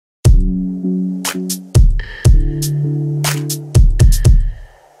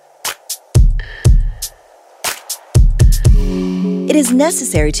is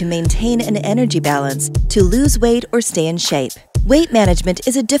necessary to maintain an energy balance, to lose weight or stay in shape. Weight management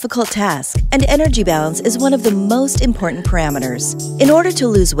is a difficult task, and energy balance is one of the most important parameters. In order to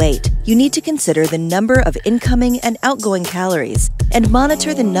lose weight, you need to consider the number of incoming and outgoing calories and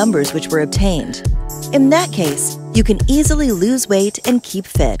monitor the numbers which were obtained. In that case, you can easily lose weight and keep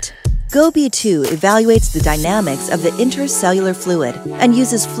fit. GoBe2 evaluates the dynamics of the intercellular fluid and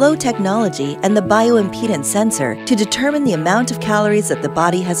uses flow technology and the bioimpedance sensor to determine the amount of calories that the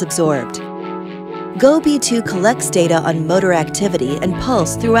body has absorbed. GoBe2 collects data on motor activity and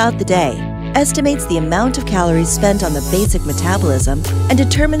pulse throughout the day, estimates the amount of calories spent on the basic metabolism, and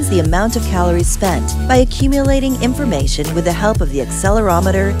determines the amount of calories spent by accumulating information with the help of the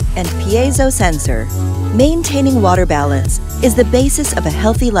accelerometer and piezo sensor. Maintaining water balance is the basis of a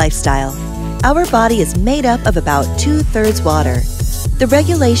healthy lifestyle. Our body is made up of about 2/3 water. The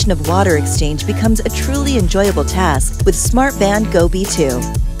regulation of water exchange becomes a truly enjoyable task with SmartBand GoBe2.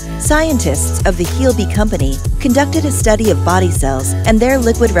 Scientists of the HEALBE company conducted a study of body cells and their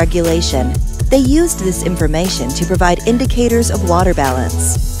liquid regulation. They used this information to provide indicators of water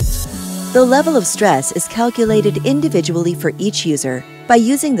balance. The level of stress is calculated individually for each user by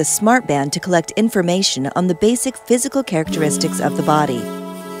using the SmartBand to collect information on the basic physical characteristics of the body.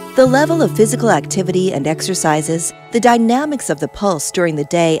 The level of physical activity and exercises, the dynamics of the pulse during the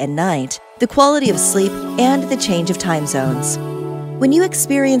day and night, the quality of sleep, and the change of time zones. When you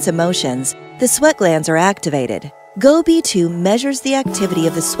experience emotions, the sweat glands are activated. GoBe2 measures the activity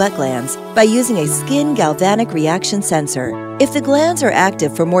of the sweat glands by using a skin galvanic reaction sensor. If the glands are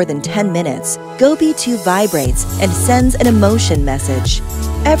active for more than 10 minutes, GoBe2 vibrates and sends an emotion message.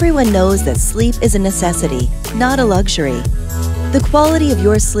 Everyone knows that sleep is a necessity, not a luxury. The quality of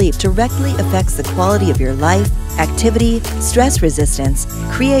your sleep directly affects the quality of your life, activity, stress resistance,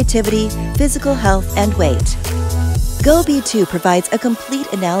 creativity, physical health, and weight. GoBe2 provides a complete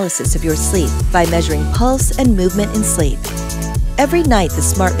analysis of your sleep by measuring pulse and movement in sleep. Every night, the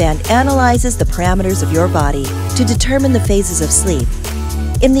SmartBand analyzes the parameters of your body to determine the phases of sleep.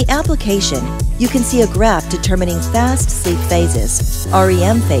 In the application, you can see a graph determining fast sleep phases,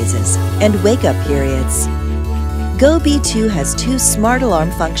 REM phases, and wake-up periods. GoBe2 has 2 smart alarm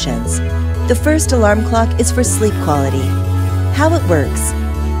functions. The first alarm clock is for sleep quality. How it works: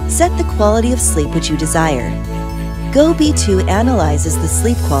 set the quality of sleep which you desire. GoBe2 analyzes the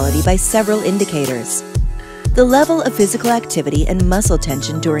sleep quality by several indicators: the level of physical activity and muscle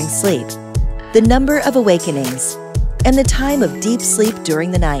tension during sleep, the number of awakenings, and the time of deep sleep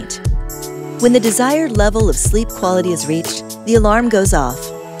during the night. When the desired level of sleep quality is reached, the alarm goes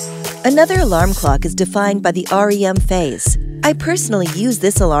off. Another alarm clock is defined by the REM phase. I personally use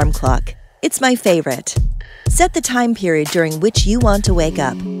this alarm clock. It's my favorite. Set the time period during which you want to wake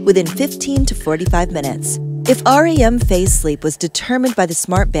up, within 15 to 45 minutes. If REM phase sleep was determined by the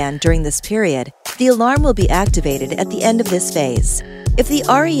SmartBand during this period, the alarm will be activated at the end of this phase. If the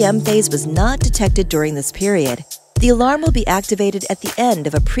REM phase was not detected during this period, the alarm will be activated at the end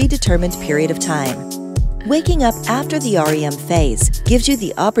of a predetermined period of time. Waking up after the REM phase gives you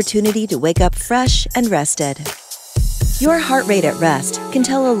the opportunity to wake up fresh and rested. Your heart rate at rest can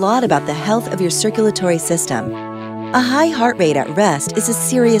tell a lot about the health of your circulatory system. A high heart rate at rest is a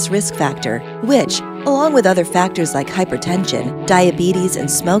serious risk factor, which, along with other factors like hypertension, diabetes,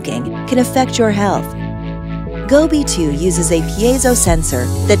 and smoking, can affect your health. GoBe2 uses a piezo sensor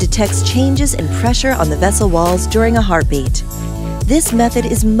that detects changes in pressure on the vessel walls during a heartbeat. This method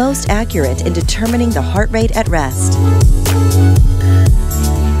is most accurate in determining the heart rate at rest.